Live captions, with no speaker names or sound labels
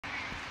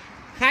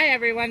Hi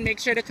everyone, make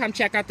sure to come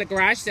check out the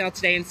garage sale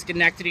today in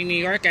Schenectady, New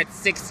York at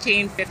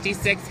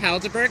 1656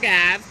 Helderberg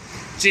Ave.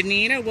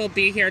 Janina will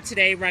be here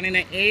today running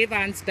an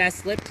Avon's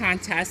Best Lip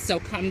Contest,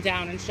 so come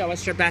down and show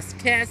us your best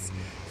kiss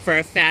for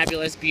a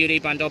fabulous beauty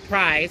bundle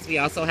prize. We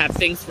also have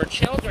things for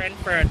children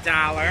for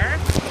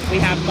 $1. We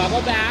have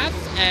bubble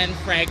baths and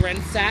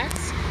fragrance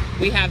sets.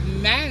 We have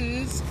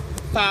men's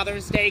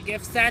Father's Day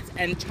gift sets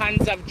and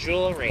tons of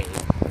jewelry.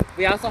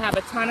 We also have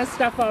a ton of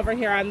stuff over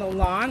here on the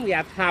lawn. We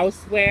have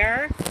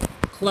houseware,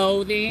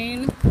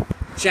 clothing,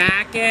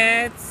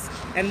 jackets,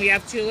 and we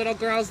have two little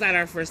girls that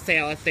are for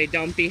sale if they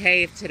don't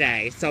behave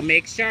today. So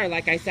make sure,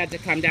 like I said, to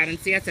come down and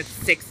see us at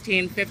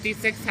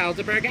 1656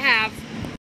 Helderberg Ave.